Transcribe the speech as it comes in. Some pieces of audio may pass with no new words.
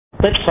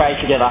Let's pray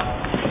together.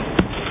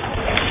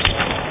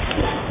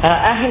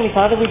 Our Heavenly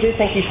Father, we do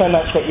thank you so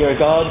much that you're a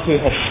God who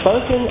has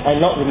spoken and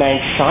not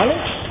remained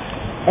silent.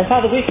 And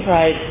Father, we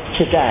pray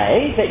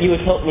today that you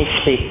would help me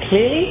speak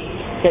clearly,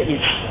 that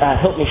you'd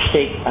help me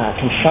speak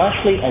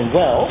concisely and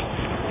well,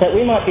 that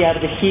we might be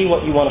able to hear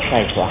what you want to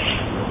say to us.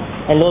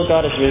 And Lord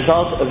God, as a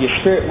result of your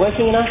Spirit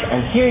working in us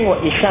and hearing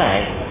what you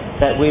say,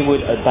 that we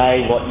would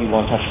obey what you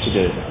want us to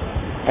do.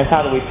 And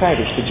Father, we pray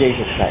this for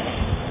Jesus' sake.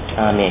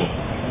 Amen.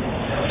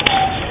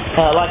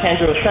 Like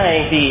Andrew was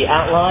saying, the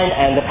outline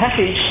and the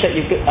passage that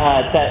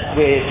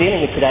we're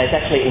dealing with today is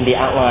actually in the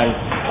outline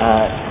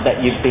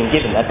that you've been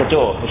given at the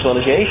door, as well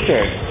as your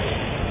Easter egg.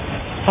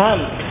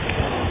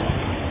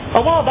 A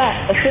while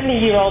back, a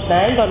 70-year-old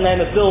man by the name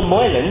of Bill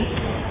Moylan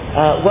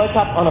woke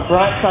up on a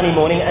bright sunny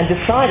morning and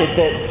decided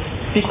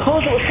that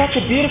because it was such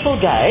a beautiful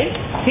day,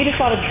 he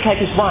decided to take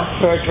his wife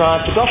for a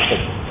drive to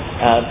Gosford.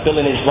 Bill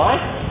and his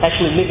wife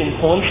actually live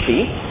in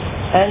Hornsby,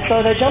 and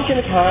so they jumped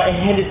in a car and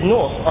headed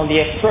north on the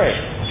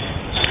F3.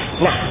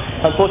 Now,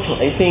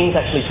 unfortunately, things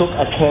actually took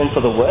a turn for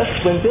the worse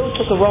when Bill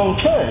took a wrong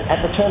turn at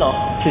the turn-off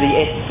to the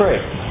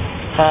F3.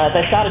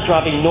 They started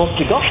driving north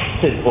to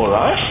Gosford, all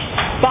right,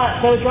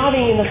 but they were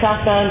driving in the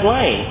southbound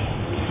lane.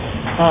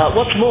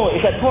 What's more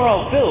is that poor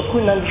old Bill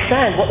couldn't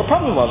understand what the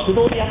problem was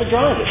with all the other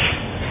drivers.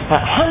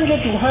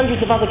 Hundreds and hundreds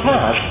of other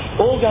cars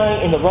all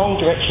going in the wrong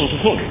direction to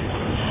him.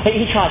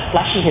 He tried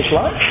flashing his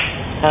lights,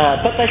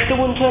 but they still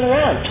wouldn't turn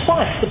around.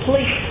 Twice the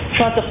police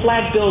tried to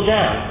flag Bill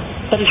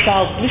down, but he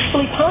sailed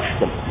blissfully past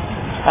them.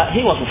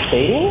 He wasn't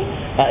speeding,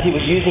 he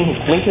was using his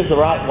blinkers the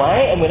right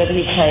way, and whenever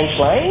he changed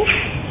lanes,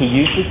 he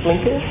used his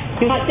blinkers,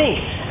 the right thing.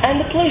 And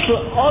the police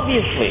were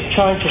obviously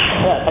trying to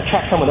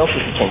attract someone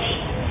else's attention.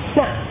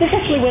 Now, this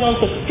actually went on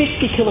for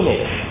 50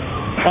 kilometres,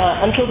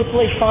 until the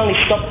police finally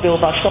stopped Bill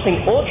by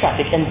stopping all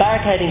traffic and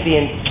barricading the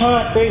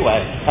entire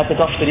freeway at the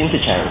Gosford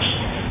interchange.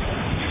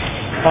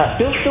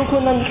 Bill still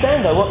couldn't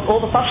understand, though, what all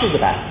the fuss was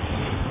about.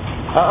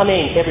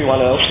 Everyone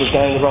else was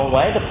going the wrong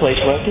way, the police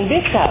weren't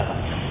convinced,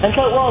 however. And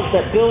so it was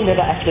that Bill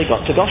never actually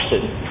got to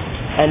Gosford.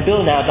 And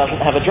Bill now doesn't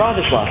have a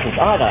driver's licence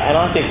either, and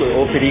I think we're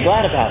all pretty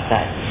glad about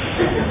that.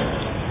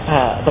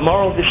 The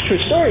moral of this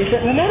true story is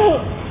that no matter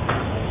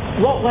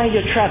what way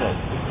you're travelling,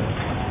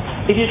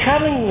 if you're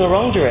travelling in the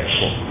wrong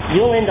direction,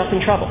 you'll end up in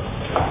trouble.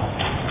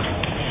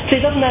 See,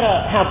 it doesn't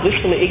matter how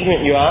blissfully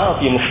ignorant you are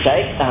of your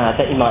mistake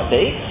that you might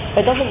be.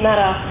 It doesn't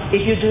matter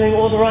if you're doing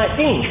all the right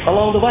things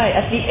along the way.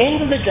 At the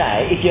end of the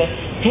day, if you're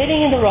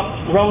heading in the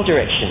wrong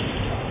direction,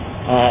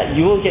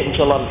 you will get into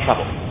a lot of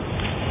trouble.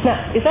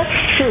 Now, if that's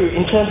true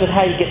in terms of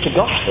how you get to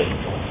Gosford,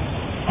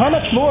 how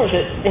much more is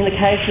it in the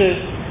case of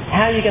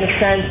how you're going to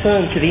stand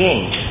firm to the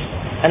end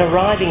and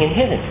arriving in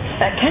heaven?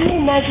 Can you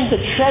imagine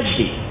the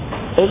tragedy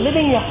of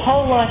living your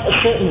whole life a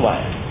certain way,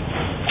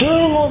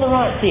 doing all the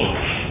right things,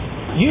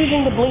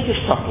 using the blinkers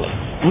properly,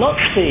 not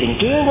speeding,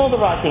 doing all the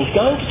right things,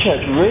 going to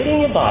church,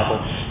 reading your Bible,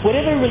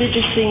 whatever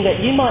religious thing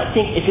that you might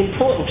think is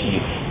important to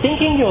you,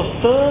 thinking you're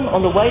firm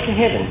on the way to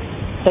heaven,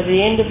 but at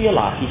the end of your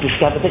life you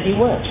discover that you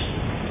weren't.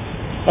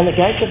 And the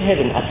gates of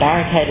heaven are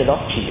barricaded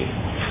off to you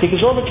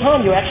because all the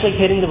time you're actually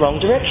heading the wrong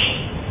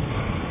direction.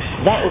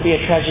 That would be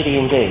a tragedy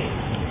indeed.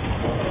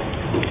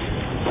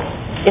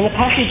 In the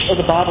passage of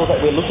the Bible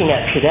that we're looking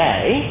at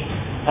today,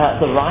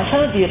 the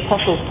writer, the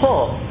Apostle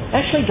Paul,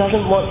 actually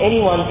doesn't want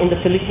anyone in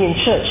the Philippian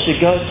church to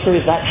go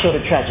through that sort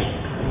of tragedy,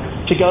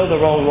 to go the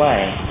wrong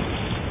way.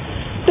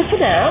 But for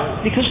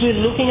now, because we're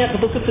looking at the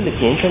book of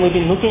Philippians, and we've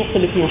been looking at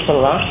Philippians for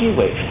the last few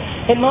weeks,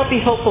 it might be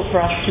helpful for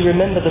us to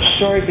remember the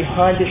story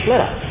behind this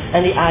letter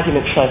and the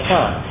argument so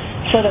far,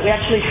 so that we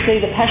actually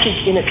see the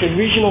passage in its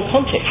original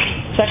context,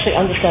 to actually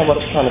understand what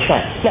it's trying to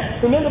say.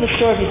 Now, remember the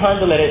story behind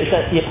the letter is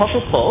that the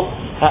Apostle Paul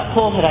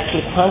had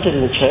actually planted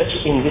in the church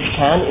in this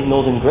town in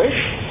northern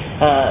Greece,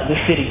 this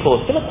city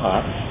called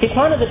Philippi. He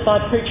planted it by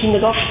preaching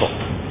the gospel.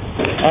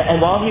 And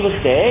while he was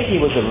there,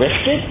 he was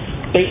arrested,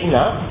 beaten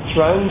up,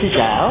 thrown into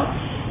jail,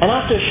 and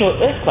after a short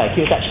earthquake,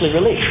 he was actually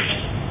released.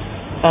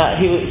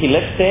 He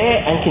left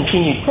there and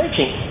continued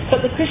preaching, but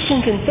the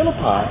Christians in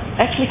Philippi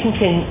actually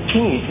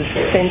continued to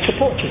send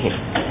support to him.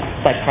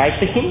 They prayed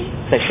for him,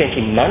 they sent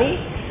him money,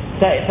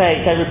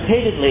 they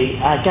repeatedly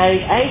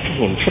gave aid to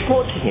him,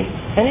 support to him,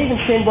 and even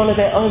sent one of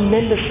their own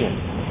members to him.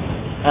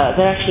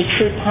 They're actually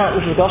true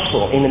partners of the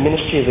gospel in the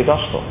ministry of the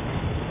gospel.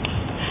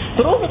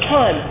 But all the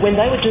time, when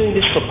they were doing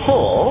this for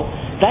Paul,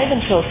 they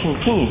themselves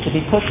continued to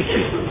be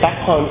persecuted back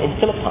home in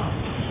Philippi.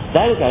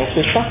 They were going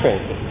through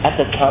suffering.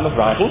 At the time of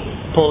writing,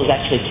 Paul was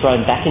actually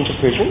thrown back into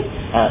prison,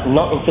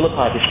 not in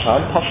Philippi this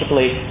time,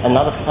 possibly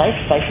another place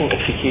facing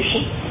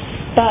execution.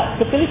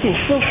 But the Philippians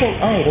still sent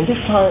aid, and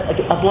this time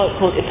a bloke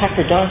called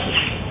Epaphroditus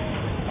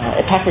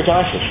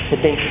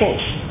had been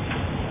sent.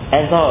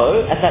 And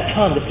though, at that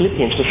time, the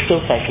Philippians were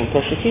still facing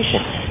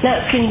persecution. Now,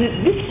 it's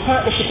in this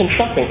partnership and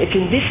suffering, it's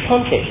in this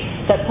context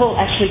that Paul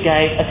actually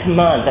gave a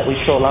command that we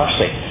saw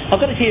last week. I've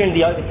got it here in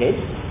the overhead.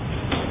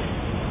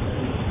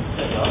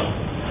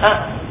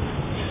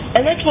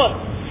 And that's what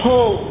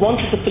Paul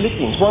wanted of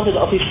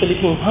his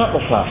Philippian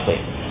partners last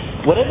week.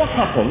 Whatever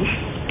happens,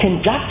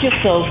 Conduct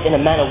yourselves in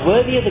a manner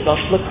worthy of the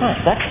gospel of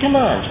Christ. That's a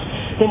command.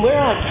 Then where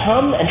I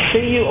come and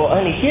see you or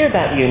only hear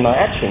about you in my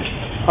absence,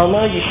 I'll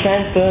know you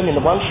stand firm in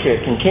the one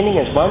spirit, contending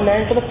as one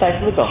man for the faith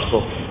of the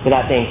gospel,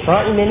 without being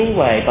frightened in any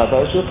way by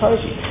those who oppose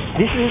you.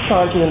 This is a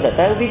sign to them that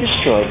they will be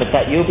destroyed, but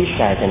that you'll be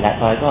saved, and that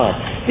by God.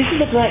 This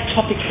is a great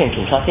topic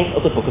sentence, I think,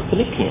 of the book of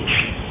Philippians.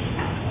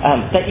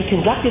 That you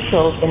conduct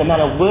yourselves in a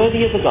manner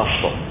worthy of the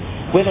gospel.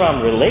 Whether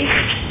I'm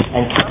released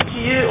and come to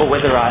you, or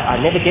whether I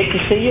never get to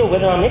see you, or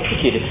whether I'm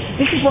executed.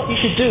 This is what you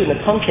should do in the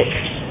context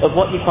of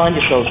what you find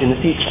yourselves in the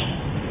future.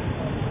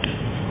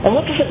 And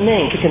what does it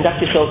mean to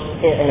conduct yourselves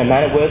in a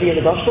manner worthy of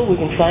the gospel?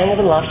 We've been saying over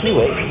the last few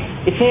weeks.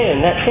 It's here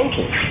in that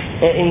sentence,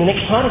 in the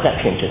next part of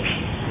that sentence.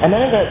 A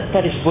manner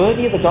that is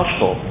worthy of the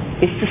gospel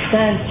is to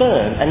stand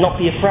firm and not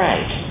be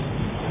afraid.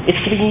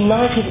 It's to be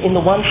united in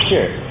the one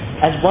spirit,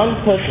 as one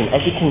person,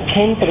 as you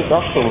contend for the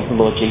gospel of the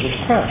Lord Jesus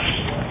Christ.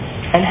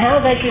 And how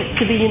are they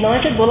to be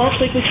united? Well,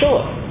 last week we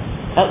saw it.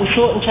 We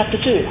saw it in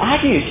chapter 2. It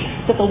argues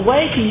that the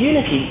way to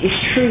unity is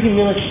true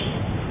humility.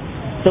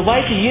 The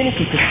way to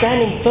unity, to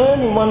standing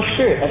firm in one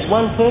spirit as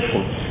one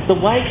person, the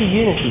way to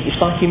unity is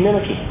by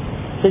humility.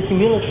 The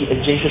humility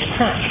of Jesus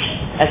Christ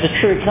as a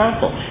true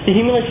example. The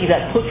humility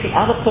that puts the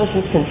other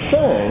person's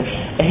concerns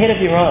ahead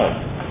of your own.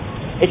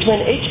 It's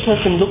when each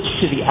person looks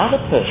to the other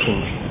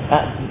person's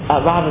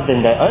rather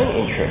than their own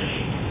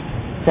interests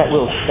that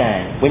will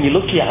stand. When you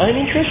look to your own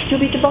interests, you'll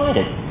be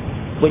divided.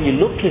 When you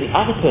look to the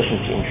other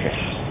person's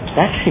interests,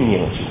 that's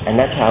humility, and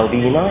that's how we'll be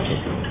united.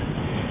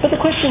 But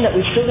the question that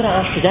we've still got to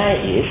ask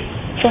today is,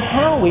 so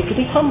how are we to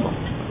be humble?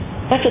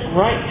 That's a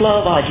great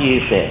flow of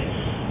ideas there.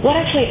 What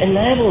actually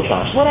enables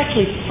us, what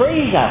actually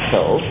frees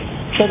ourselves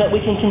so that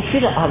we can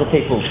consider other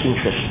people's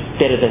interests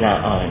better than our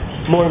own,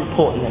 more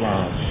important than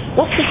our own?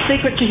 What's the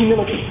secret to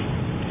humility?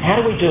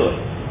 How do we do it?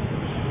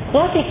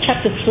 Well, I think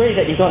chapter 3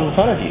 that you've got in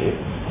front of you,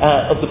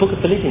 of the book of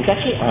Philippians,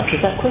 actually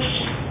answers that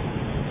question.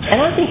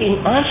 And I think in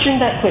answering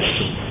that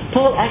question,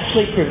 Paul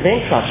actually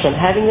prevents us from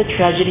having the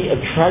tragedy of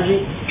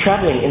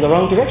travelling in the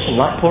wrong direction,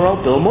 like poor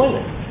old Bill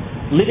Moylan,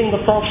 living the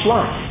false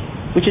life,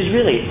 which is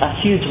really a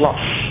huge loss.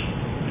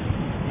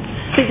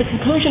 See, the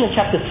conclusion of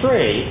chapter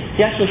 3,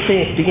 you actually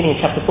see it beginning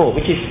in chapter 4,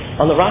 which is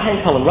on the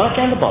right-hand column, right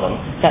down the bottom,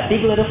 that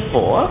big letter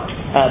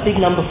 4, big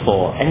number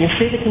 4, and you'll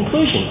see the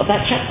conclusion of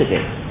that chapter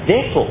there.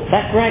 Therefore,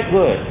 that great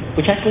word,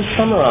 which actually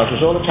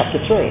summarises all of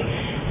chapter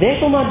 3.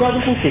 Therefore, my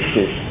brothers and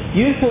sisters,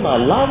 you whom I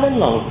love and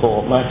long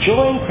for, my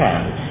joy and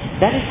crown,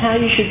 that is how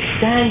you should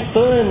stand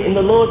firm in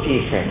the Lord,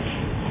 dear friends.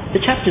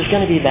 The chapter is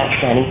going to be about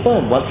standing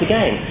firm, once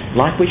again,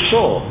 like we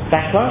saw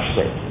back last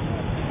week.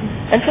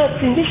 And so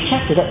it's in this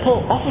chapter that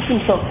Paul offers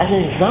himself as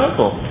an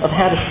example of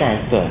how to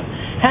stand firm,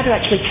 how to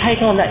actually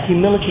take on that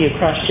humility of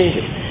Christ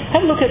Jesus.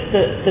 Have a look at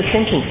the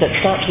sentence that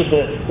starts with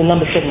the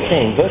number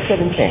 17, verse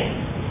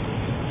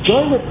 17.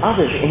 Join with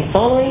others in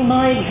following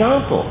my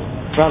example,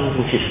 brothers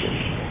and sisters,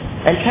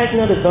 and take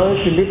note of those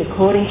who live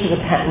according to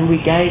the pattern we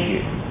gave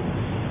you.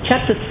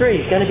 Chapter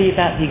 3 is going to be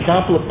about the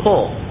example of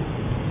Paul.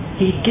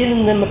 He'd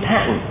given them a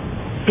pattern.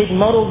 He'd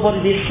modelled what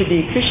it is to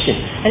be a Christian.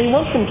 And he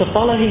wants them to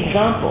follow his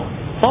example.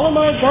 Follow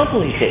my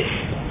example, he says.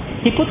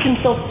 He puts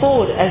himself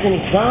forward as an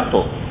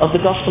example of the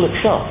gospel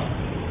itself.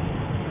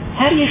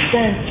 How do you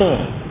stand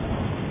firm?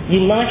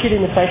 United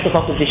in the face of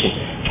opposition.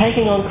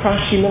 Taking on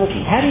Christ's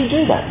humility. How do you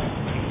do that?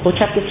 Well,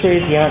 chapter 3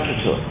 is the answer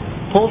to it.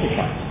 Paul's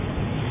account.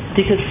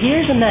 Because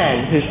here's a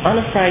man who's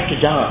unafraid to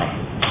die.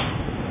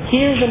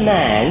 Here's a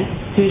man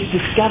who's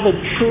discovered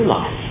true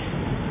life.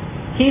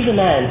 Here's a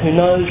man who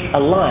knows a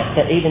life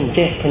that even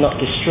death cannot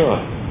destroy.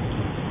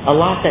 A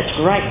life that's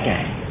great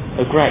gain,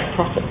 a great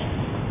profit.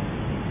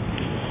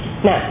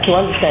 Now, to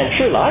understand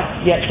true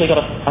life, you actually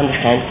got to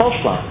understand false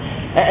life.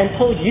 And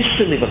Paul used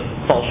to live a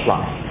false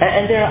life.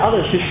 And there are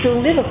others who still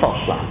live a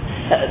false life.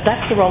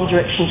 That's the wrong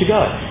direction to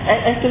go.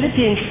 And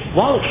Philippians,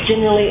 while it's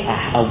generally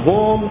a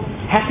warm,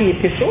 happy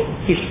epistle,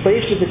 he's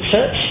pleased with the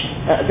church,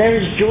 there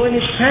is joy in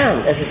his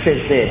crown, as it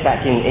says there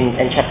back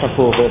in chapter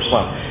 4, verse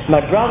 1.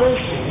 My brothers,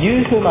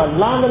 you whom I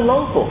love and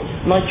long for,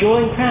 my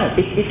joy and crown.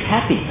 It's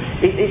happy.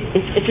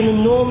 It's an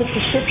enormous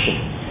description.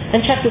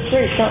 And chapter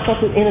 3 starts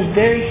off in a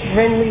very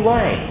friendly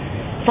way.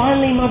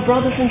 Finally, my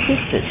brothers and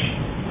sisters,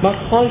 my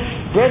close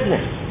brethren,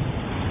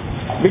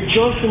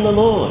 rejoice in the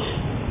Lord.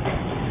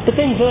 But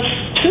then verse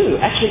 2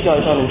 actually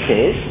goes on and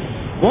says,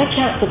 watch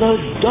out for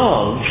those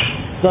dogs,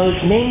 those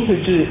men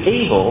who do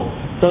evil,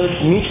 those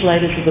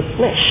mutilators of the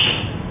flesh.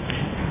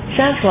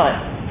 Sounds like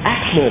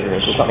axe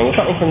murderers or something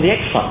from the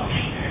X-Files.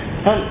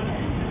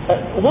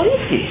 What is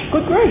this?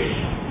 Good grief.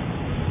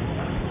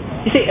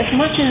 You see, as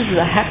much as it's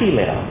a happy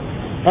letter,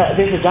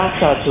 there's a dark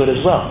side to it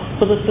as well.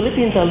 For the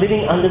Philippians are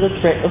living under the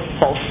threat of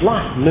false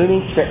light,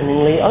 looming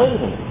threateningly over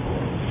them.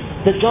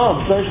 The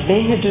dogs, those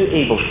men who do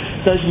evil,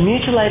 those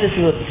mutilators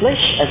of the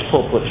flesh, as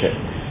Paul puts it.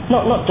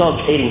 Not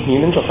dogs eating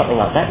humans or something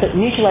like that, but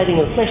mutilating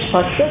of the flesh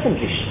by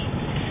circumcision.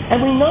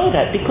 And we know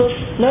that because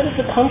notice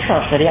the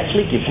contrast that he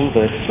actually gives in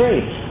verse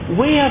 3.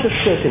 We are the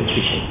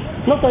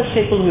circumcision. Not those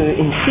people who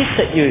insist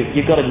that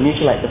you've got to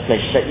mutilate the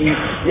flesh, that you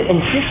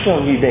insist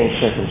on you being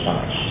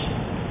circumcised.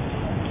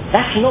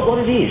 That's not what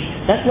it is.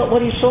 That's not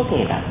what he's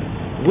talking about.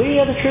 We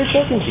are the true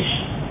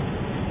circumcision.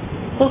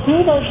 Well,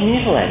 who are those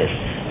mutilators?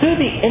 Who are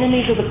the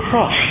enemies of the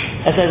cross,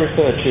 as they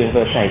refer to in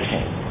verse 18?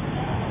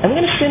 And we're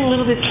going to spend a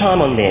little bit of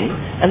time on them,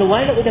 and the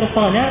way that we're going to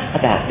find out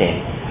about them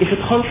is the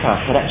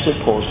contrast that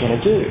actually Paul's going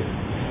to do.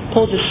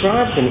 Paul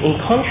describes them in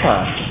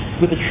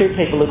contrast with the true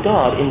people of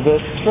God in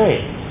verse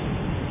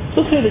 3.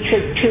 Look who the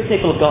true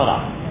people of God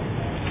are.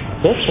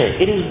 Verse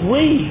 3, it is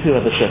we who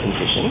are the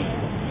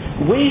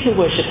circumcision, we who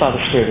worship by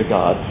the Spirit of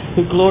God,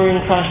 who glory in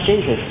Christ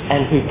Jesus,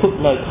 and who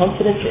put no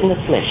confidence in the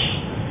flesh.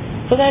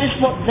 For that is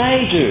what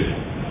they do.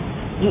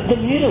 The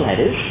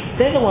mutilators,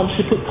 they're the ones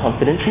who put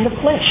confidence in the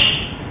flesh.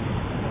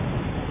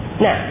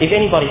 Now, if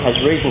anybody has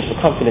reasons for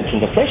confidence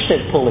in the flesh, says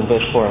Paul in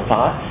verse 4 and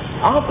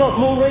 5, I've got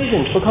more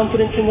reasons for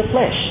confidence in the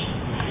flesh.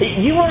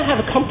 You want to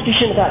have a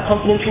competition about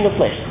confidence in the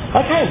flesh?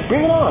 Okay,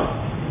 bring it on.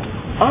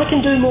 I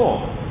can do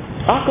more.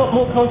 I've got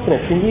more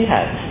confidence than you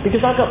have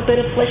because I've got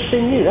better flesh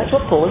than you. That's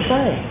what Paul is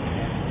saying.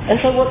 And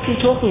so what's he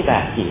talking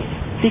about here?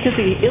 Because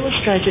he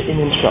illustrates it in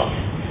himself.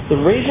 The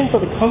reason for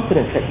the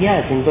confidence that he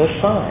has in verse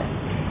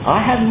 5. I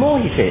have more,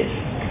 he says,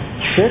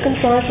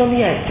 circumcised on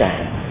the 8th day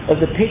of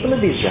the people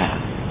of Israel,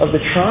 of the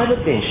tribe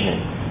of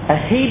Benjamin, a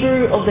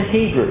Hebrew of the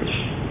Hebrews,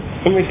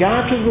 in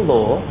regard to the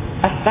law,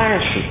 a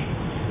Pharisee,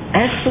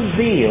 as for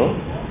zeal,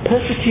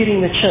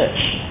 persecuting the church,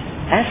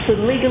 as for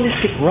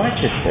legalistic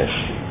righteousness,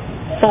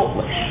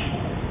 faultless.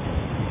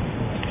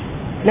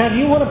 Now if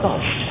you want to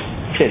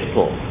boast, says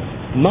Paul,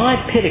 my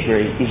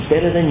pedigree is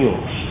better than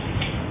yours.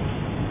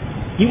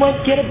 You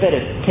won't get a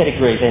better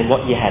pedigree than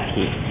what you have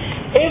here.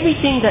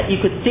 Everything that you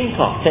could think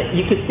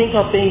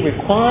of being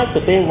required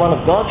for being one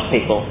of God's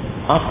people,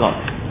 I've got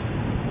it.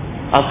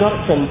 I've got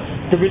it from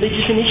the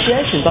religious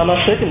initiation by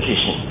my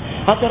circumcision.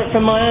 I've got it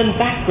from my own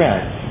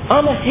background.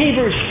 I'm a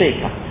Hebrew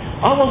speaker.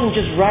 I wasn't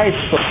just raised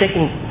for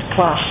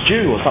second-class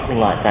Jew or something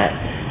like that.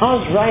 I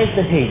was raised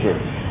a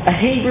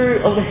Hebrew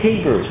of the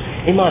Hebrews.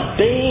 In my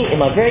being, in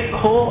my very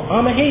core,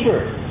 I'm a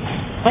Hebrew.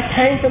 I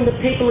came from the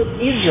people of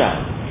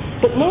Israel.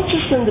 But not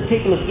just from the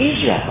people of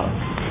Israel,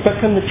 but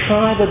from the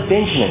tribe of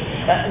Benjamin.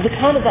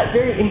 That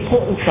very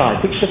important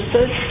tribe which the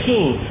first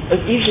king of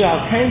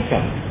Israel came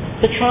from.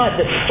 The tribe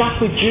that stuck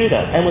with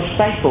Judah and was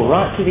faithful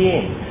right to the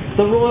end.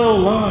 The royal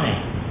line.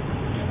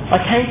 I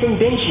came from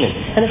Benjamin.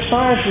 And as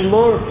far as the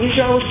law of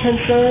Israel was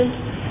concerned,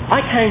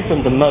 I came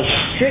from the most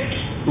strict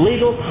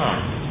legal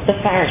part, the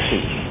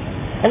Pharisees.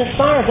 And as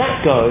far as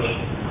that goes,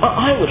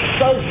 I was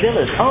so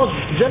zealous. I was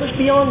zealous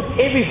beyond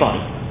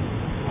everybody.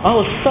 I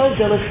was so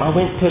zealous I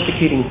went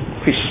persecuting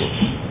Christians.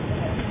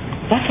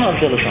 That's how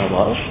zealous I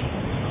was.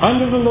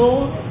 Under the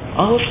law,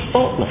 I was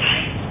faultless.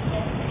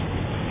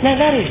 Now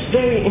that is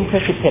very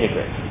impressive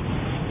pedigree.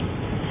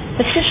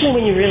 Especially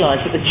when you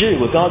realise that the Jew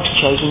were God's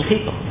chosen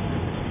people.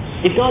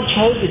 If God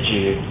chose a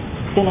Jew,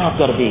 then I've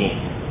got to be in.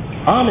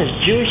 I'm as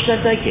Jewish as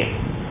they get.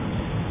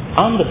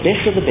 I'm the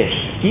best of the best.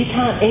 You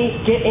can't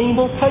get any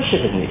more kosher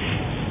than this.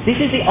 This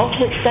is the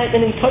ultimate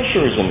statement in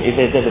kosherism, if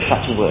there's ever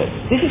such a word.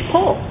 This is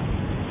Paul.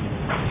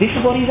 This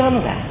is what he's on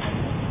about.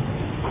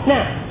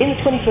 Now, in the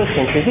 21st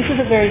century, this is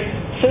a very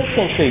first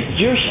century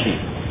Jewish view.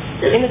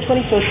 In the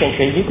 21st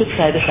century, you could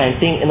say the same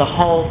thing in a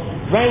whole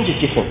range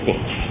of different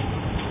things.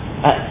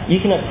 You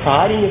can have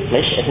pride in your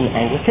flesh as an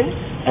Anglican,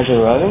 as a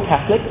Roman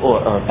Catholic, or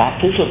a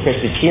Baptist, or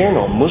Presbyterian,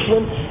 or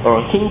Muslim, or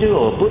a Hindu,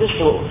 or a Buddhist,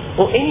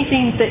 or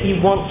anything that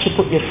you want to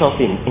put yourself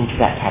into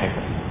that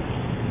category.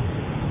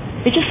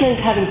 It just means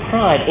having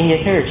pride in your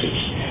heritage.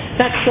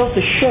 That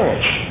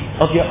self-assurance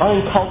of your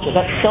own culture,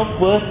 that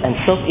self-worth and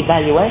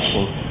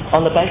self-evaluation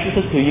on the basis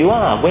of who you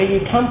are, where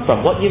you come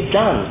from, what you've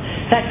done,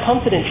 that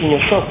confidence in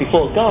yourself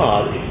before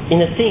God in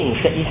the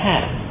things that you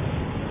have.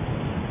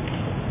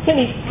 Let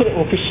me put it in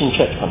a Christian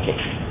church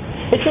context.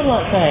 It's sort of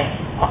like saying,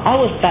 I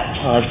was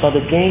baptised by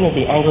the Dean of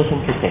the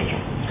Anglican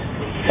Cathedral.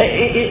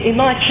 In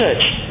my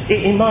church,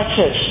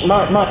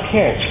 my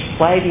parents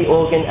played the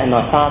organ and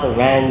my father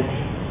ran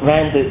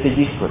the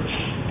youth groups.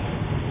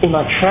 In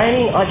my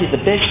training, I did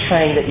the best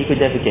training that you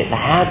could ever get, the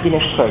Howard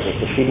Guinness Project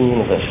at Sydney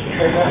University.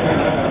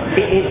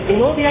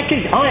 in all the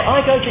activities,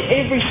 I go to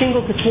every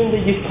single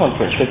Katoomba Youth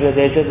Conference that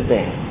there's ever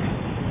been.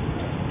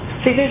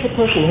 See, there's a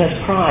person who has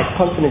pride,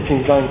 confidence in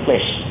his own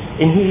flesh,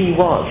 in who he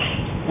was,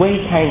 where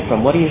he came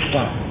from, what he has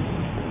done.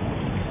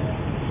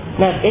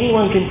 Now, if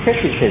anyone's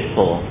impressive, says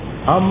Paul,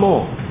 I'm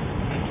more.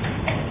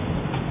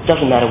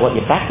 Doesn't matter what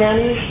your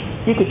background is.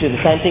 You could do the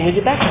same thing with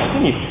your background,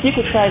 couldn't you? You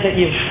could say that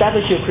you've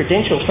established your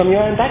credentials from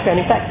your own background.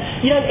 In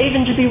fact, you don't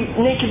even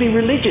need to be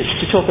religious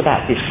to talk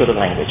about this sort of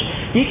language.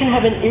 You can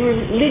have an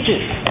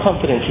irreligious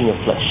confidence in your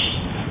flesh.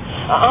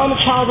 I'm a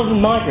child of the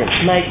migrants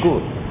made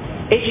good,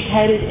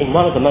 educated in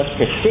one of the most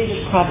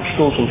prestigious private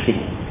schools in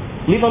Sydney.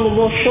 Live on the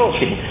North Shore of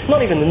Sydney.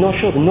 Not even the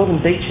North Shore, the Northern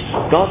Beaches,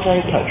 God's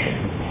own country.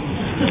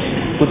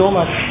 With all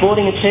my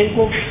sporting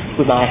achievements,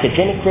 with my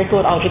academic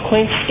record, I was a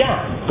Queen's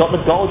Scout, got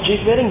the Gold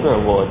Duke of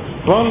Edinburgh Award,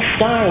 Bronze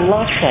Star in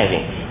Life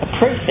Saving, a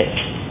prefect,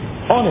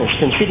 honours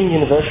from Sydney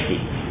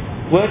University,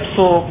 worked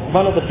for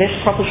one of the best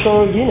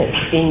professorial units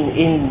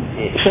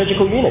in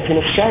surgical units in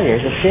Australia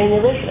as a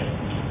senior resident.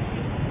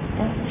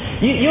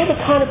 You're the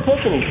kind of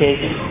person, he says,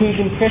 who's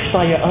impressed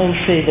by your own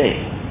CV.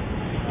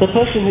 The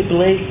person who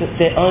believes that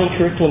their own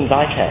curriculum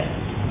vitae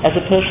as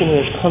a person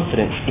who has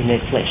confidence in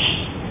their flesh.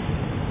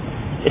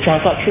 It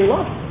sounds like true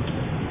life.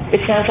 It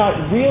sounds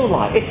like real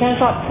life. It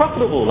sounds like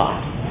profitable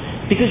life.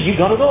 Because you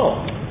got it all.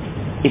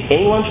 If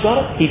anyone's got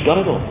it, he's got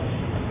it all.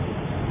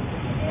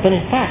 But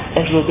in fact,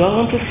 as we'll go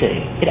on to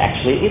see, it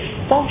actually is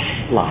false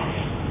life.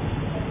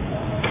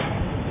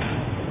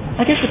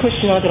 I guess the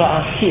question I've got to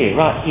ask here,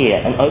 right here,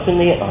 and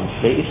openly and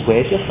honestly, is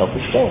where's your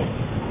self-esteem?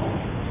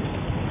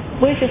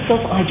 Where's your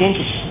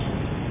self-identity?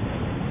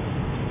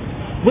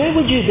 Where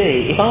would you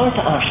be if I were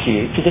to ask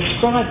you to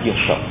describe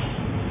yourself?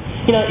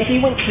 You know, if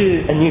you went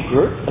to a new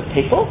group of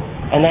people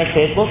and they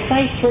said, well,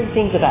 say 3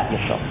 things about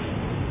yourself.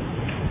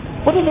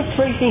 What are the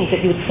 3 things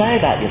that you would say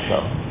about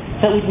yourself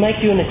that would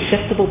make you an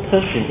acceptable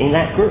person in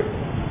that group?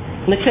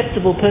 An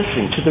acceptable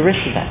person to the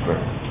rest of that group?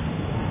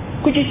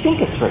 Could you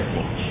think of 3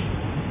 things?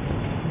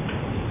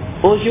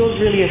 Or is yours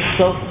really a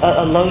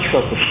low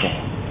self-esteem,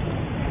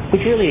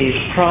 which really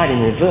is pride in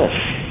reverse?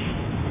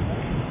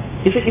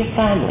 Is it your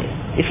family?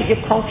 Is it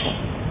your culture?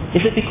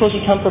 Is it because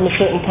you come from a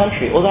certain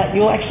country, or that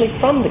you're actually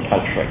from the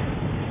country?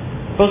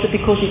 Or is it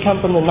because you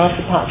come from the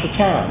nicer parts of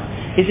town?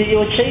 Is it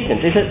your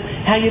achievements? Is it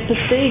how you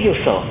perceive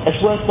yourself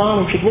as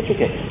worthwhile and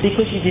significant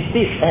because you did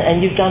this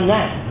and you've done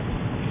that?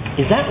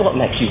 Is that what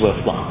makes you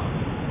worthwhile?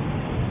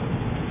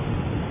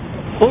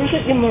 Or is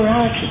it your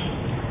morality?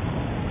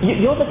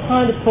 You're the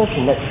kind of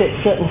person that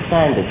sets certain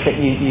standards that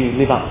you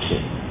live up to.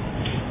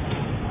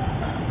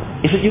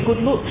 Is it your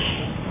good looks?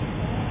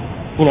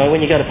 You know,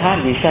 when you go to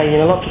parties, you say, you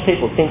know, lots of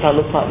people think I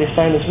look like this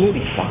famous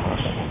movie star or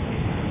something,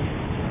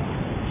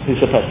 who's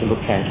supposed to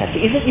look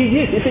fantastic. Is it your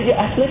youth? Is it your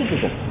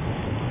athleticism?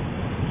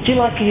 Do you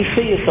like to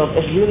see yourself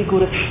as really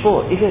good at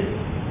sport?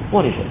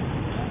 What is it?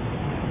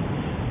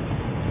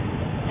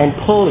 And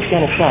Paul is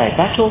going to say,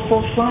 that's all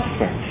false life,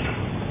 friends.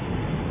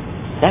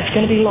 That's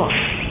going to be lost.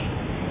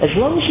 As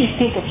long as you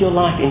think of your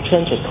life in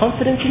terms of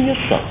confidence in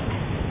yourself,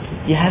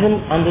 you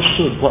haven't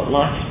understood what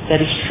life that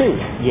is true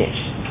yet.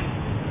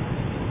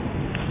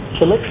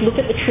 So let's look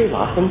at the true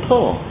life in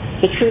Paul.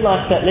 The true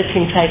life that lets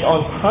him take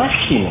on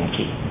Christ's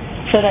humanity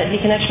so that he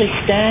can actually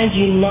stand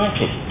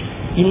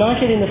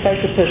united in the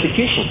face of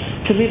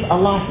persecution, to live a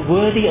life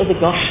worthy of the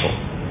gospel.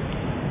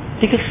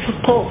 Because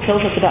Paul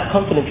tells us about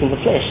confidence in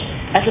the flesh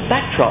as a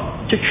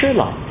backdrop to true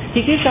life.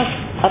 He gives us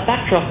a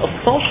backdrop of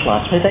false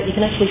life so that you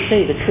can actually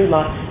see the true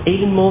life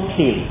even more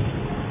clearly.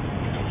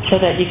 So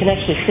that you can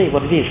actually see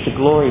what it is to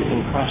glory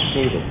in Christ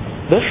Jesus.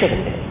 Verse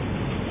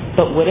 17.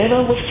 But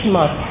whatever was to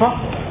my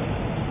profit,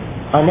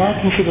 I now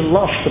consider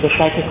loss for the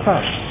sake of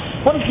Christ.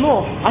 What is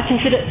more, I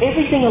consider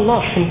everything a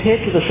loss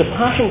compared to the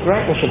surpassing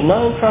greatness of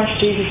knowing Christ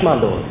Jesus my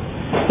Lord,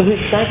 for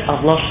whose sake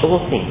I've lost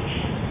all things.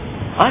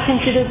 I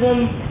consider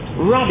them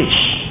rubbish,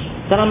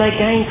 that I may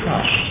gain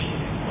Christ,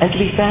 and to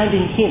be found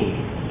in him,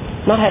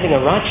 not having a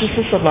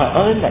righteousness of my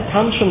own that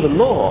comes from the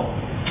law,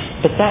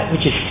 but that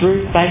which is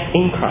through faith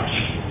in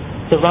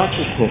Christ, the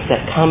righteousness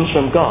that comes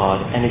from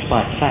God and is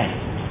by faith.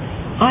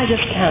 I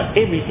just count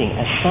everything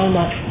as so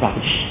much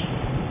rubbish,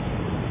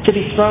 to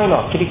be thrown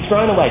off, to be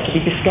thrown away, to be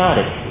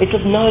discarded. It's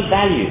of no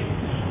value.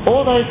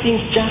 All those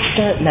things just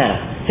don't matter.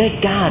 They're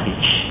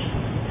garbage.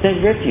 They're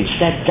refuse.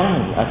 They're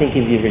dung, I think,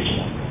 in the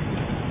original.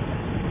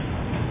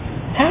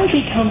 How has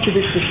he come to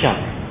this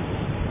discovery?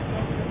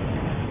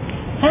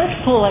 How has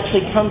Paul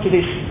actually come to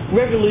this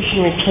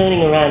revolutionary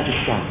turning around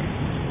discovery?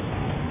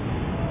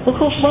 Well, of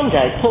course, one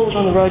day Paul was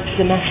on the road to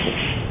Damascus.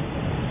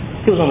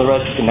 He was on the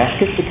road to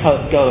Damascus to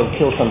go and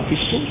kill some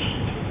Christians.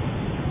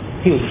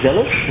 He was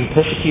zealous in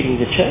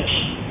persecuting the church.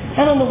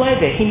 And on the way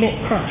there, he met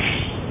Christ.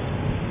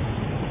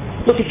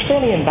 Look, it's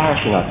fairly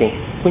embarrassing, I think,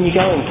 when you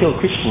go and kill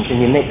Christians and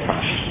you meet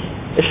Christ.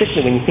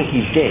 Especially when you think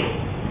he's dead.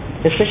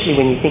 Especially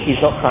when you think he's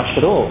not Christ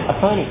at all, a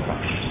phony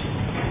Christ.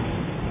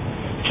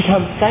 To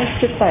come face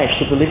to face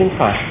with the living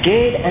Christ,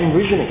 dead and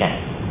risen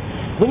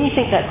again. When you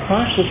think that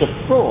Christ was a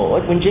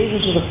fraud, when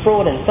Jesus was a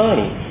fraud and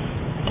phony,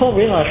 Paul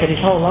realised that his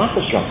whole life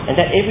was wrong and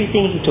that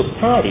everything he took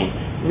pride in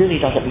really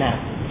doesn't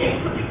matter.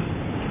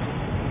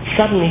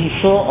 Suddenly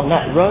he saw on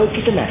that road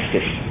to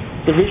Damascus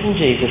the risen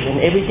Jesus, and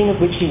everything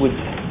of which he would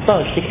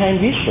boast became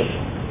useless,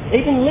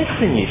 even less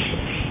than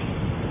useless.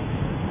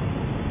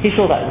 He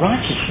saw that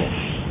righteousness,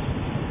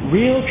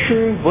 real,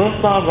 true,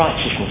 worthwhile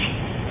righteousness,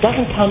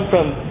 doesn't come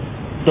from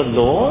the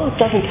law,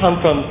 doesn't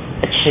come from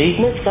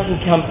achievements,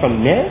 doesn't come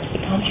from merit,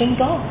 it comes from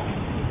God.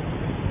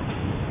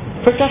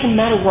 For it doesn't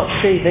matter what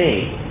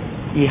CV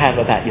you have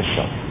about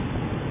yourself,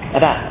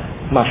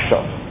 about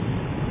myself.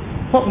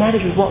 What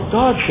matters is what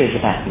God says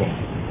about me.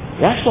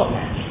 That's what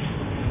matters.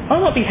 I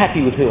might be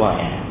happy with who I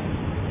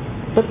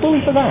am, but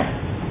bully for that.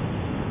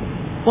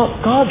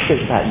 What God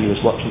says about you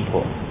is what's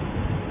important.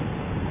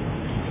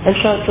 And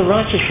so it's the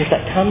righteousness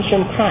that comes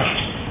from Christ,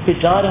 who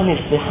died on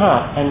his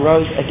behalf and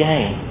rose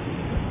again.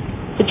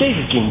 But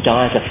Jesus didn't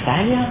die as a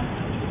failure.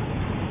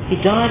 He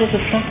died as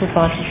a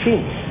sacrifice for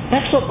sin.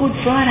 That's what Good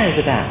Friday is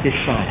about this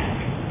Friday.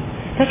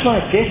 That's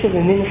why the death of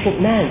an innocent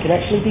man can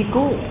actually be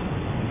good.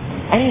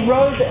 And he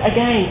rose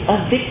again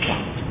a victor.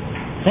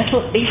 That's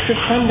what Easter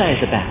Sunday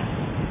is about.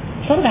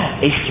 It's not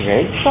about Easter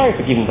eggs. Sorry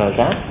for giving those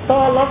out, though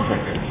I love them.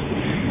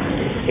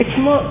 It's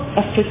not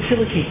a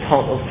fertility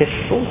cult or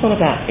festival. It's not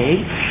about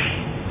eggs.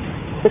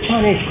 The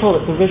Chinese call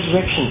it the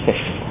Resurrection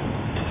Festival.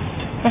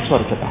 That's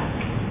what it's about.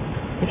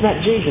 It's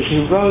about Jesus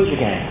who rose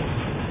again.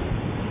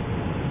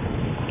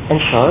 And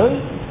so,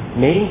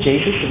 meeting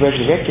Jesus, the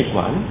resurrected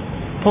one,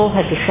 Paul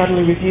had to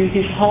suddenly review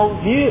his whole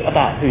view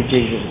about who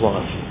Jesus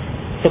was,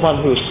 the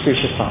one who was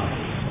crucified.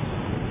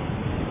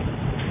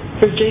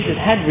 For if Jesus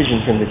had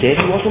risen from the dead,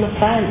 he wasn't a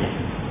failure.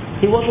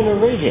 He wasn't a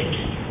reject.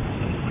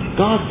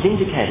 God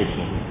vindicated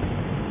him.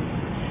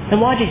 And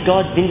why did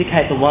God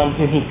vindicate the one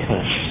whom he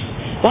cursed?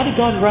 Why did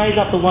God raise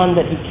up the one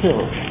that he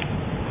killed?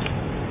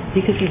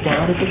 Because he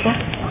died as a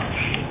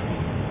sacrifice.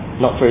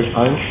 Not for his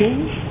own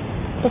sins,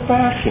 but for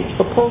our sins,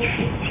 for Paul's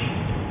sins.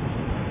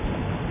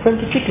 For in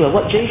particular,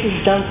 what Jesus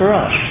has done for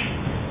us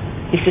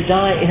is to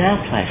die in our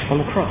place on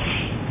the cross.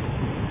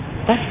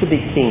 That's the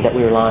big thing that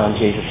we rely on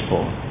Jesus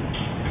for.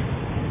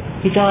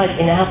 He died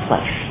in our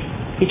place.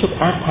 He took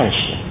our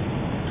punishment.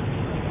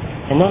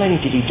 And not only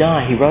did he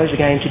die, he rose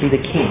again to be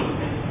the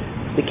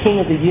King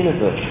of the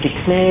universe,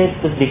 declared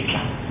the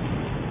victor.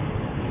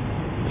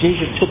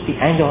 Jesus took the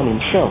anger on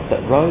himself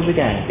but rose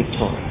again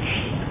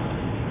victorious.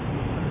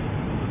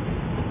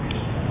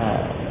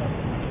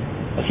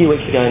 A few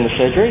weeks ago in the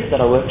surgery that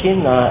I work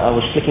in, I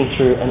was flicking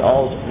through an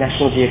old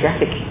National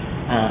Geographic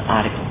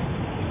article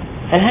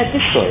and had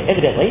this story.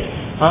 Evidently,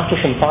 after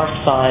some forest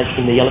fires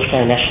in the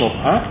Yellowstone National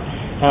Park,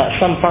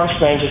 some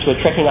forest rangers were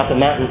trekking up a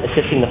mountain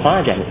assessing the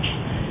fire damage.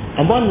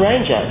 And one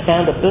ranger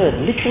found a bird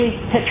literally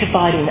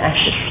petrified in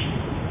ashes.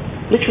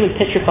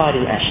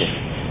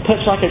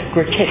 Perched like a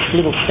grotesque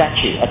little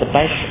statue at the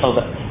base of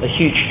a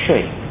huge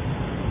tree.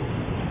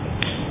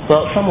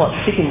 Well, somewhat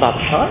sickened by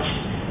the sight,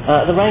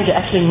 the ranger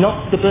actually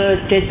knocked the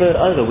dead bird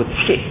over with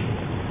a stick.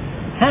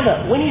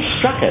 However, when he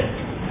struck it,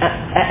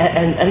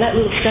 and that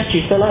little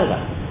statue fell over,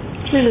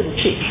 3 little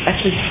chicks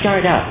actually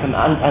scurried out from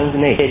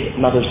underneath dead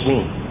mother's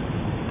wing.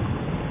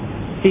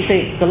 You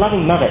see, the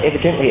loving mother,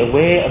 evidently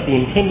aware of the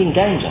impending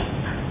danger,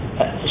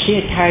 she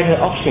had carried her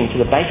offspring to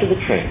the base of the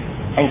tree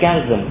and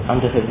gathered them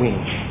under her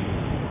wings.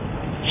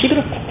 She could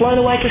have flown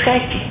away to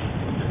safety,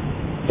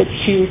 but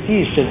she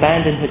refused to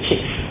abandon her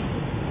chicks.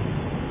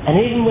 And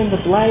even when the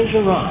blaze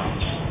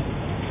arrived,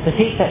 the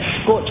heat that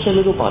scorched her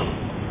little body,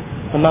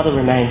 the mother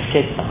remained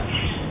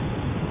steadfast.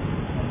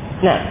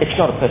 Now, it's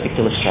not a perfect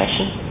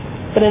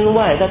illustration, but in a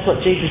way, that's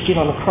what Jesus did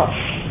on the cross.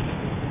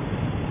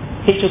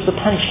 He took the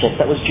punishment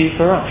that was due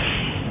for us.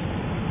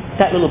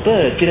 That little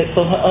bird did it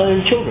for her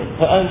own children,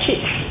 her own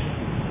chicks.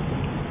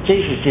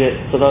 Jesus did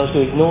it for those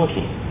who ignored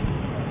him,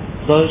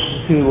 those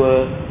who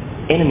were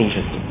enemies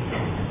of him,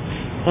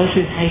 those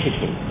who hated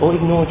him or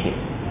ignored him,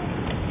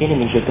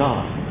 enemies of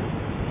God.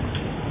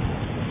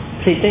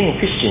 See, being a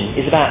Christian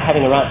is about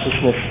having a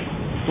righteousness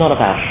not of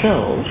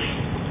ourselves,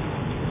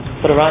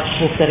 but a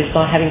righteousness that is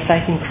by having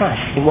faith in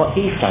Christ, in what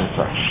he's done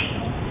for us.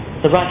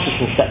 The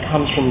righteousness that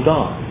comes from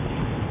God.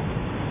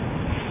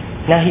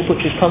 Now he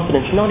puts his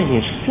confidence not in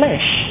his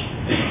flesh,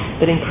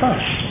 but in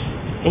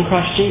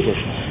Christ Jesus.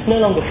 No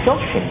longer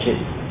self-centred,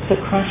 but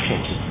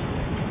Christ-centred.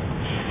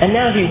 And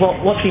now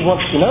what he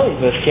wants to know in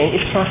verse 10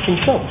 is Christ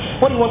himself.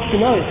 What he wants to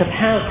know is the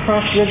power of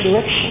Christ's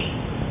resurrection.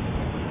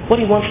 What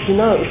he wants to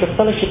know is the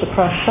fellowship of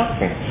Christ's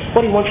suffering.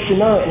 What he wants to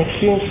know and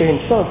experience for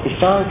himself is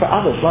dying for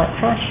others like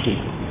Christ did.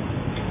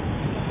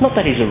 Not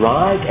that he's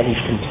arrived and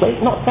he's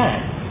complete, not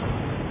that.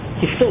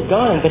 He's still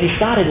going, but he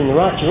started in the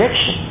right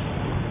direction.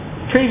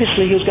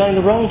 Previously he was going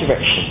the wrong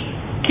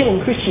direction,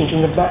 killing Christians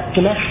in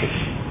Damascus.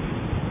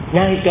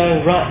 Now he's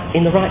going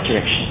in the right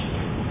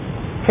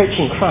direction,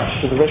 preaching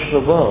Christ to the rest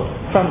of the world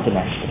from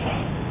Damascus.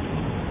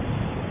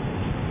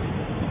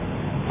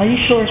 Are you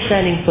sure of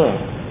standing firm?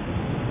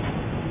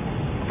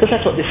 Because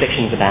that's what this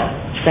section is about,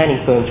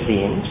 standing firm to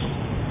the end.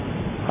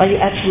 Are you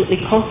absolutely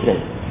confident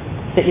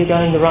that you're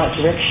going the right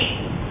direction?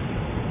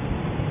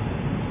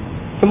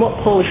 From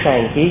what Paul is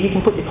saying here, you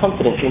can put your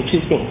confidence in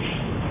 2 things.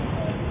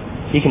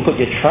 You can put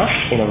your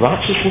trust in a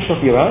righteousness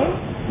of your own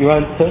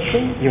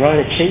person, your own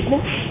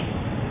achievements,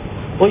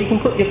 or you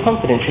can put your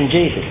confidence in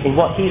Jesus, in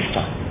what he's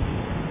done.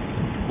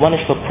 One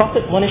is for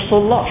profit, one is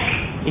for loss,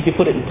 if you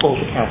put it in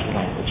Paul's accounting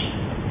language.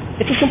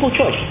 It's a simple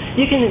choice.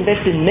 You can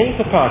invest in me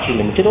Proprietary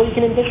Limited, or you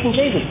can invest in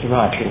Jesus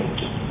Proprietary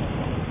Limited.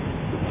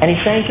 And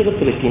he's saying to the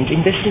Philippians,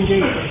 invest in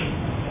Jesus.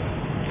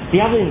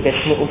 The other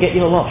investment will get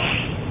you a loss.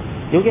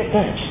 You'll get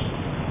burnt.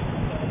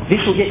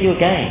 This will get you a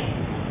gain.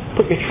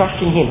 Put your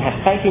trust in him,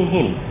 have faith in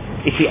him.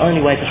 It's the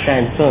only way to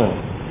stand firm.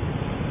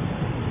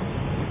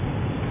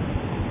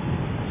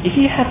 If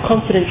you have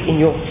confidence in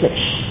your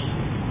flesh,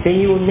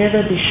 then you will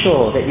never be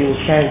sure that you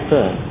will stand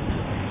firm.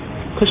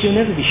 Because you'll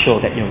never be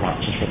sure that you're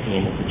righteous at the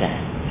end of the day.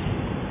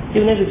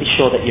 You'll never be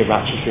sure that you're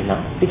righteous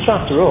enough. Because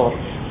after all,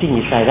 didn't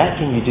you say that?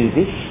 Didn't you do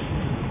this?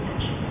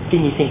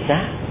 Didn't you think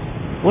that?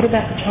 What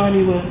about the time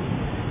you were?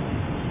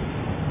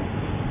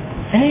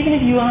 And even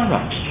if you are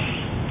righteous,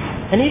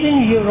 and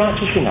even if you're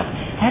righteous enough,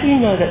 how do you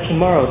know that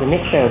tomorrow, the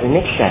next day, or the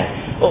next day,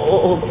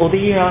 or the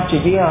year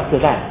after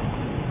that,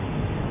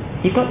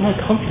 you've got no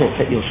confidence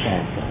that you'll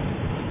stand firm.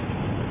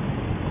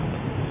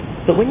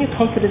 But when your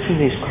confidence in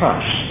Him is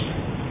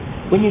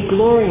crushed, when you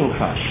glory in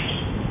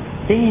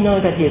Christ, then you know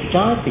that He has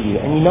died for you,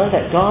 and you know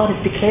that God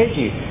has declared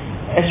you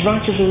as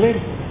righteous already,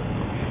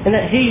 and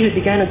that He who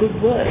began a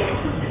good work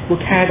will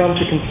carry it on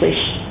to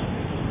completion.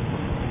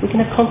 We can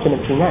have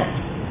confidence in that.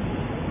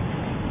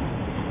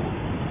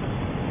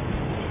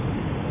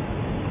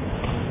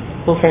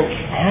 Well, friends,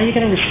 how are you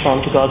going to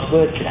respond to God's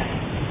word today?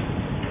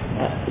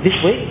 This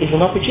week is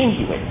an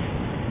opportunity week.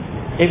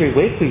 Every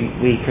week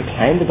we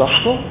proclaim the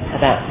gospel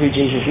about who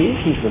Jesus is.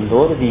 He's the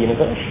Lord of the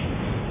universe.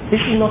 This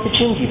is an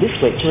opportunity this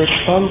week to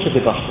respond to the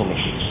gospel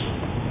message.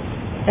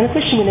 And the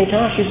question we need to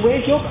ask is,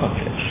 where's your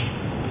confidence?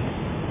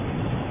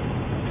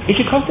 Is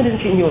your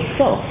confidence in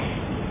yourself,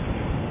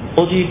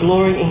 or do you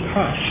glory in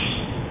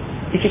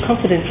Christ? Is your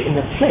confidence in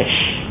the flesh,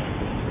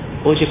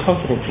 or is your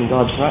confidence in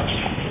God's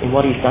righteousness, in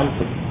what He's done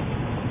for you?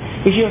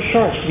 Is your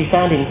assurance to be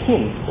found in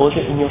Him, or is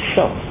it in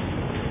yourself?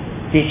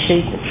 The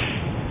achievements,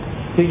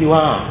 who you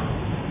are.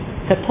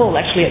 That Paul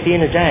actually at the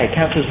end of the day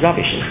counts as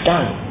rubbish, it's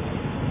done.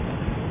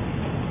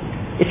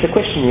 It's a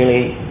question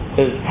really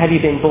of, have you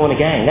been born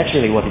again? That's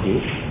really what it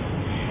is.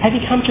 Have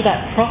you come to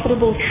that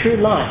profitable true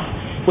life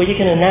where you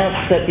can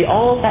announce that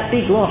that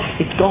big loss,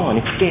 it's gone,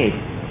 it's dead,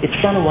 it's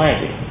done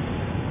away with.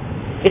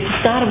 It's the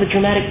start of a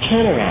dramatic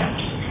turnaround.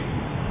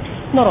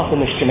 Not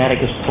often as dramatic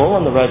as Paul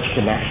on the road to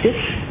Damascus.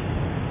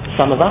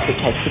 Some of us, it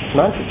takes 6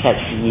 months, it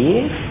takes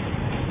years.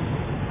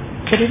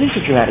 But it is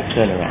a dramatic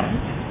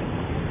turnaround.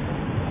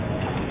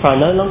 For I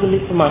no longer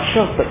live for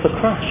myself, but for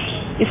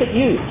Christ. Is it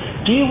you?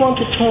 Do you want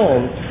to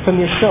turn from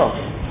yourself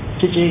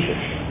to Jesus?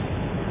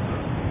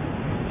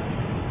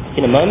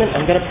 In a moment,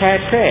 I'm going to pray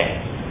a prayer.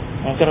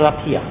 I've got it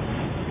up here.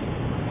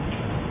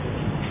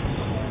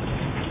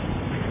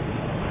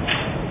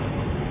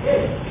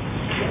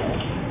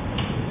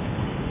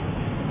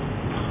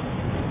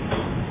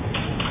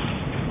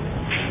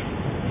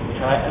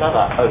 Try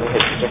another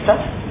overhead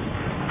projector.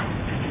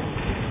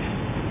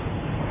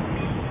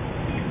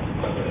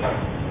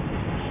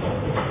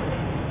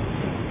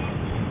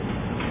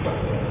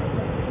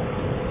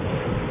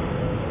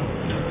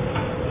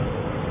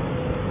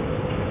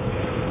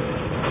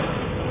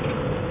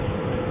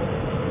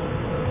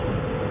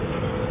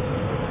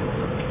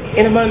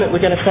 In a moment we're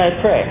going to say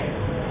a prayer.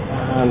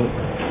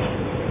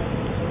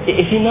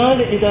 If you know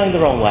that you're going the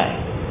wrong way,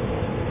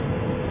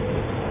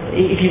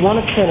 if you want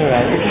to turn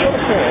around, it's the sort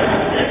of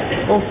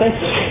prayer, well, thank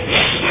you.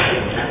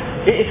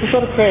 It's the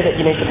sort of prayer that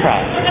you need to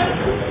pray.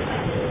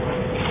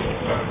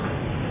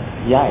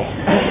 Yay.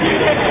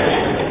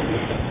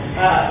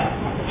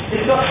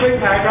 It's got 3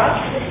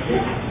 paragraphs.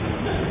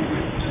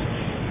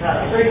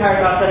 3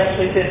 paragraphs that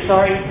actually says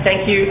sorry,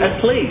 thank you, and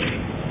please.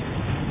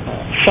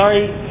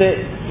 Sorry that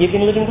you've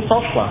been living the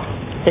false life,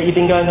 that you've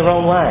been going the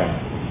wrong way.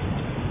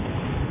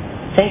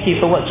 Thank you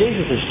for what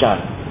Jesus has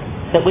done,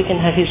 that we can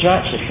have His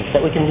righteousness,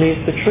 that we can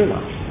live the true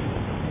life.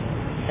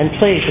 And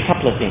please, a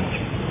couple of things.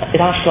 It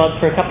asks God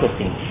for a couple of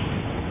things.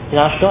 It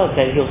asks God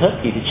that He'll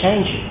help you to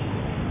change you.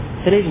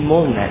 But even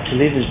more than that, to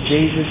live as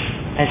Jesus,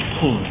 as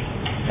King,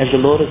 as the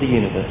Lord of the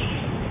universe.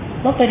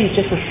 Not that He's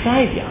just a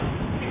Saviour,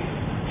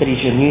 but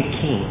He's your new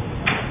King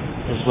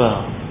as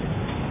well.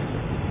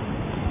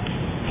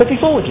 But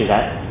before we do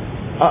that,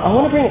 I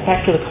want to bring it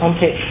back to the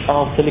context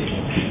of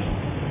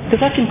Philippians, because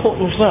that's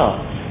important as well.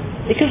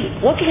 Because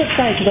what does it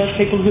say to those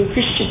people who are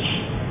Christians?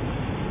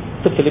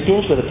 The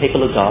Philippians were the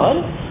people of God.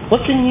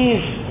 What's the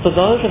news for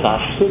those of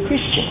us who are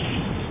Christians?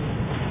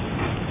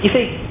 You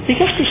see,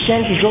 because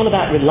Christianity is all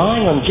about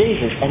relying on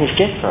Jesus and His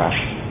death for us,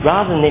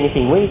 rather than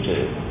anything we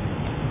do,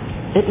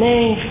 it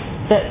means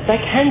that they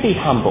can be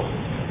humble.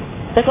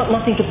 They've got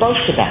nothing to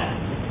boast about.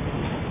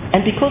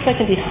 And because they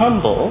can be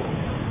humble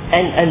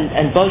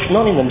and boast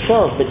not in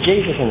themselves but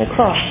Jesus and the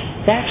cross,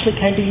 they actually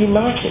can be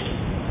united.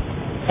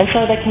 And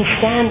so they can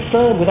stand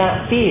firm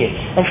without fear,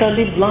 and so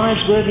live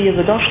lives worthy of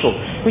the gospel.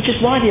 Which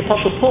is why the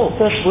Apostle Paul,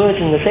 first words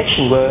in the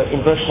section were,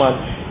 in verse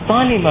 1,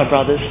 finally, my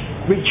brothers,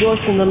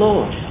 rejoice in the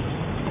Lord.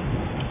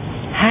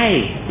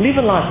 Hey, live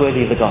a life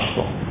worthy of the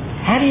gospel.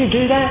 How do you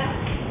do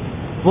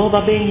that? Well,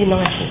 by being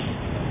united.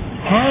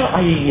 How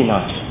are you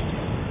united?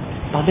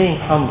 By being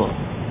humble.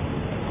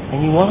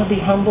 And you want to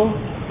be humble?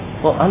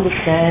 Well,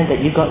 understand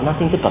that you've got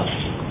nothing to boast,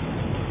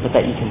 but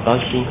that you can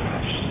boast in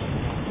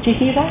Christ. Do you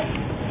hear that?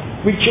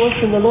 Rejoice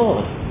in the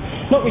Lord.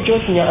 Not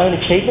rejoice in your own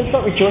achievements,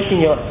 not rejoice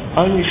in your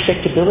own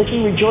respectability.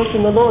 Rejoice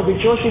in the Lord.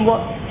 Rejoice in what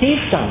He's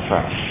done for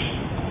us.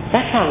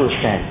 That's how we'll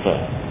stand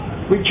firm.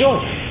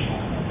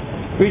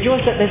 Rejoice.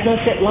 Rejoice that there's no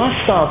set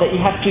lifestyle that you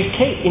have to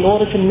keep in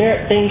order to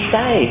merit being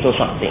saved or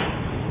something.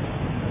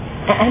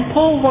 And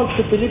Paul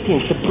wants the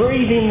Philippians to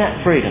breathe in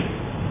that freedom.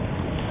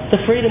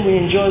 The freedom we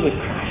enjoy with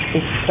Christ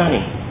is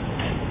stunning.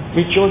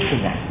 Rejoice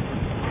in that.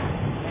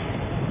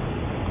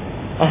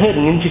 I heard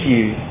an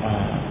interview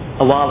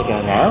a while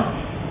ago now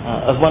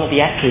of one of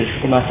the actors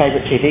in my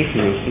favourite TV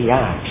series, ER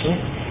actually.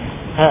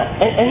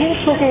 And he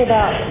was talking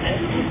about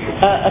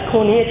a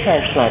cornea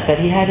transplant that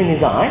he had in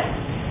his eye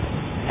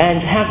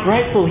and how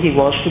grateful he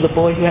was to the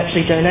boy who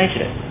actually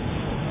donated it.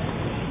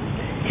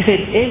 He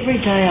said, every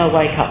day I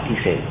wake up, he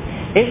said,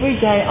 every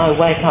day I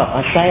wake up,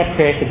 I say a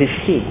prayer for this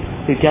kid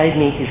who gave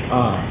me his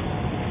eye.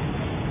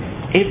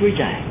 Every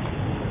day.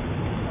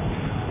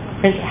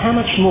 Friends, how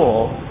much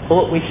more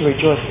ought we to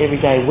rejoice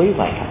every day we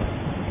wake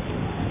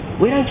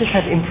up? We don't just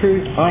have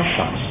improved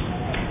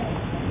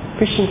eyesight.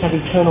 Christians have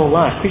eternal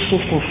life.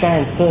 Christians can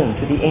stand firm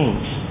to the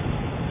end.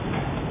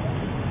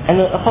 And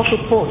the Apostle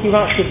Paul, he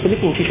writes to the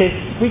Philippians, he says,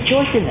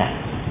 rejoice in that.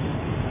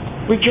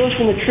 Rejoice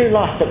in the true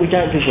life that we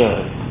don't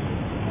deserve.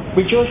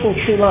 Rejoice in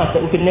the true life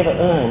that we could never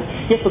earn.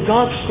 Yet for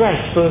God's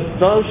grace, for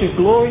those who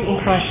glory in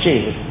Christ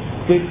Jesus,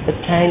 we've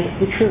obtained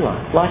the true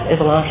life, life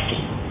everlasting.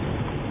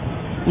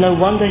 No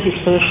wonder his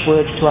first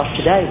words to us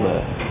today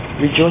were,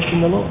 rejoice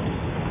in the Lord.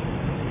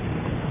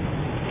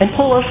 And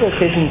Paul also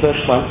says in verse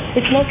 1,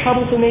 it's no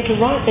trouble for me to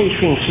write these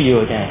things to you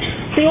again.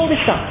 See all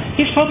this stuff.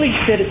 He's probably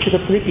said it to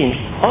the Philippians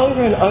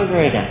over and over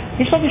again.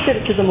 He's probably said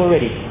it to them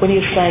already when he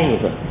was staying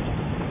with them.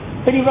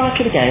 But he writes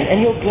it again, and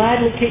he'll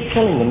gladly keep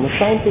telling them the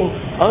same thing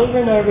over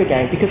and over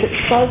again because it's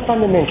so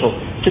fundamental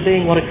to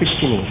being what a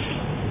Christian is.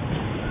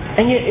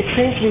 And yet it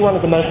seems to be one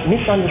of the most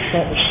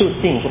misunderstood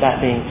things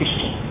about being a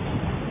Christian.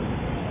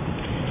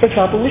 For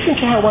example, listen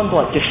to how one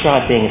bloke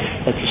described being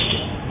a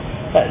Christian.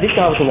 This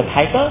guy was in the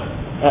paper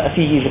a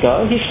few years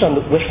ago. He's from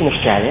Western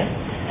Australia,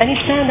 and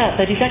he's found out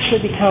that he's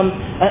actually become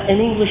an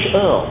English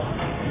Earl.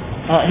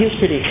 He was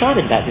pretty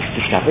excited about this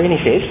discovery, and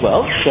he says,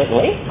 well,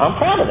 certainly, I'm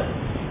proud of it.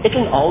 It's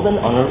an old and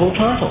honourable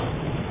title.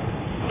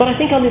 But I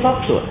think I live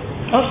up to it.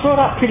 I was brought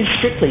up pretty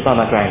strictly by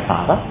my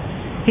grandfather.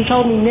 He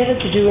told me never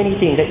to do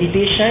anything that you'd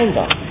be ashamed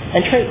of,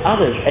 and treat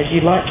others as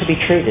you'd like to be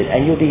treated,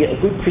 and you'll be a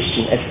good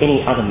Christian as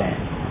any other man.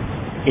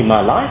 In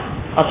my life,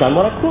 I've done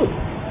what I could,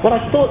 what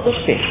I thought was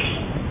best,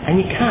 and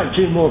you can't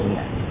do more than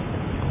that.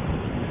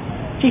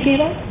 Do you hear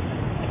that?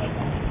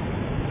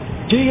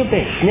 Do your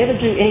best. Never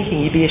do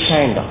anything you'd be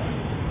ashamed of.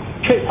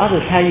 Treat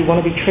others how you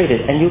want to be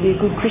treated, and you'll be a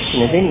good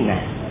Christian as any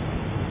man.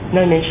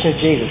 No mention of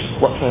Jesus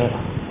whatsoever.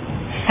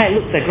 Hey,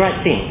 look, they're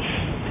great things.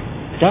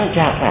 Don't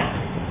doubt that.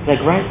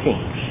 They're great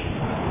things.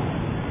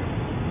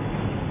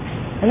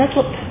 And that's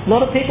what a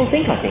lot of people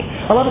think, I think.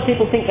 A lot of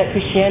people think that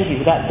Christianity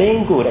is about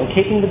being good and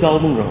keeping the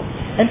golden rule.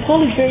 And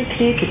Paul is very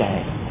clear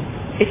today.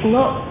 It's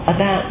not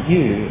about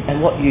you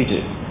and what you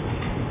do.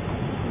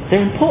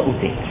 They're important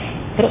things,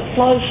 but it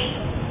flows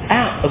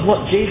out of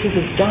what Jesus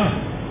has done.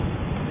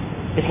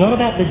 It's not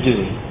about the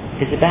doing,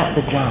 it's about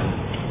the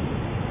done.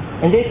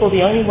 And therefore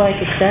the only way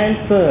to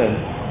stand firm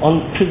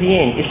to the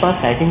end is by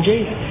faith in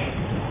Jesus.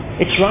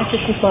 It's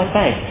righteousness by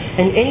faith.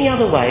 And any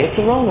other way, it's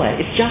the wrong way.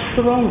 It's just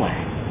the wrong way.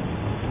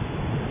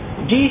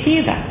 Do you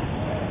hear that?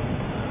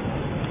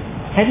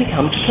 Have you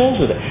come to terms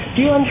with it?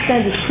 Do you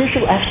understand this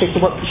crucial aspect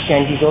of what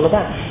Christianity is all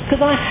about?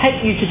 Because I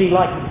hate you to be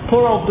like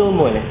poor old Bill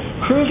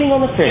Moylan, cruising on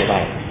the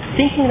fairway,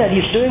 thinking that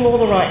he's doing all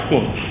the right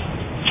things,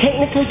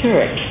 technically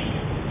correct,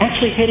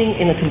 actually heading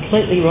in a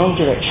completely wrong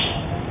direction.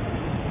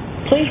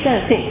 Please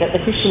don't think that the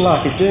Christian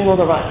life is doing all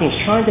the right things,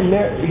 trying to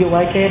merit your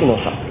way to heaven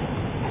or something.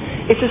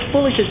 It's as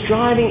foolish as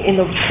driving in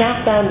the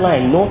southbound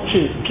lane north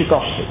to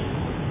Gosford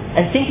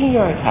and thinking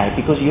you're okay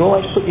because you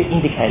always put your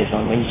indicators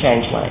on when you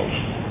change lanes.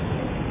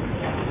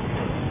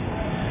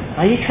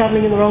 Are you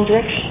travelling in the wrong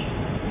direction?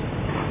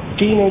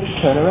 Do you need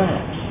to turn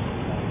around?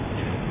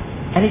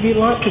 And if you'd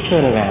like to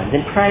turn around,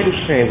 then pray this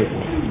prayer with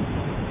me.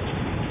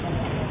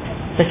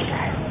 Let's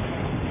pray.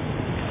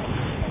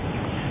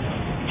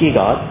 Dear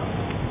God,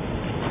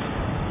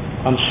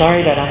 I'm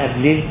sorry that I have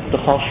lived the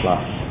false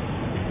life,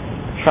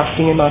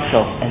 trusting in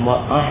myself and what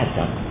I have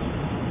done.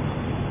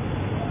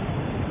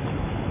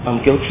 I'm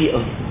guilty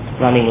of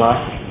running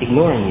life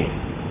ignoring you.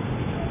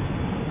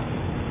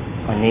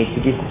 I need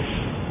forgiveness.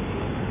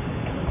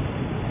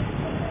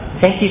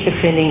 Thank you for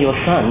sending your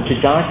Son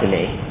to die for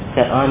me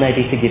that I may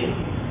be forgiven.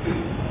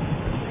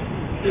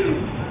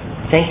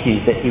 Thank you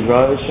that he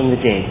rose from the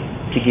dead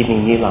to give me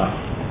new life,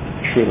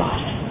 true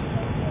life.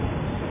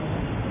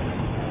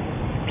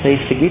 Please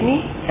forgive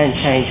me and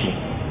change me,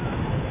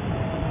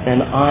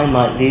 that I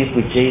might live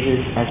with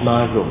Jesus as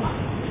my ruler.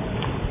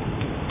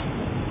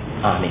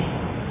 Amen.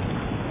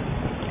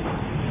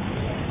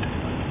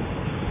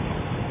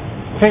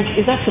 Friends,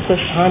 if that's the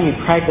first time you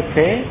prayed the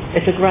prayer,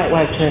 it's a great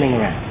way of turning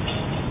around.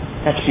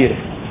 That's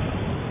beautiful.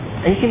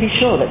 And you can be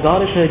sure that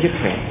God has heard your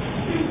prayer,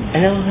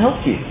 and it will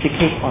help you to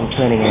keep on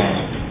turning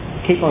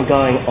around, keep on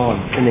going on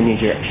in the new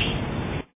direction.